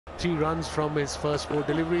3 runs from his first 4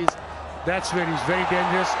 deliveries. That's where he's very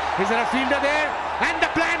dangerous. Is there a fielder there? And the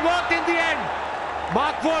plan worked in the end.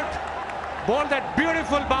 Mark Wood bowled that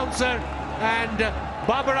beautiful bouncer, and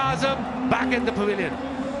Babar Azam back in the pavilion.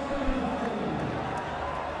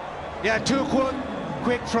 Yeah, too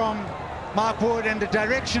quick from Mark Wood, and the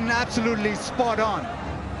direction absolutely spot on.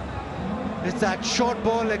 It's that short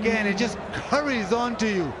ball again, it just hurries on to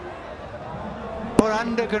you. Or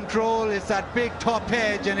under control, it's that big top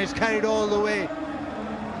edge and it's carried all the way.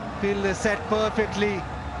 Fielder set perfectly.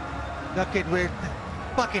 Duck it with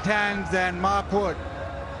bucket hands, and Mark Wood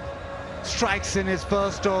strikes in his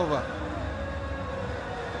first over.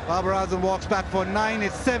 Babar Azam walks back for 9,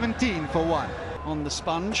 it's 17 for 1. On the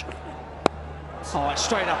sponge. Oh, it's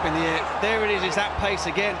straight up in the air. There it is that pace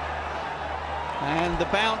again. And the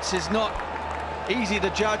bounce is not easy to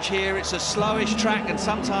judge here. It's a slowish track, and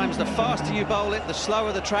sometimes the faster you bowl it, the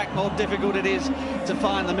slower the track, more difficult it is to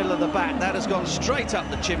find the middle of the bat. That has gone straight up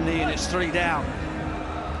the chimney, and it's 3 down.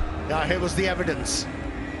 Now here was the evidence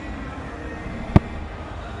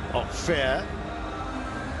of fair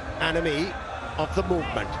enemy of the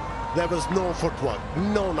movement. There was no footwork,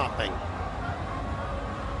 no nothing.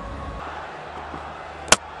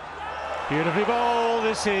 Beautifully bowled.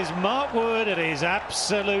 This is Mark Wood at his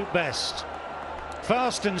absolute best.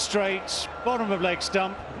 Fast and straight, bottom of leg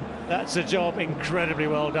stump. That's a job incredibly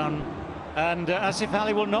well done. And Asif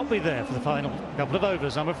Ali will not be there for the final couple of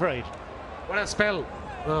overs, I'm afraid. What a spell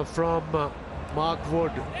from Mark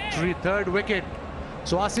Wood, 3rd wicket.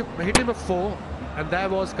 So Asif hit him a 4, and that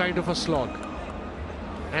was kind of a slog.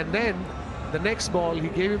 And then the next ball, he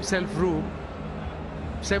gave himself room.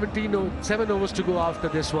 7 overs to go after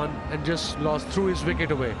this one, and just threw his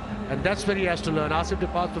wicket away. And that's where he has to learn. Asif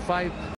departs for 5.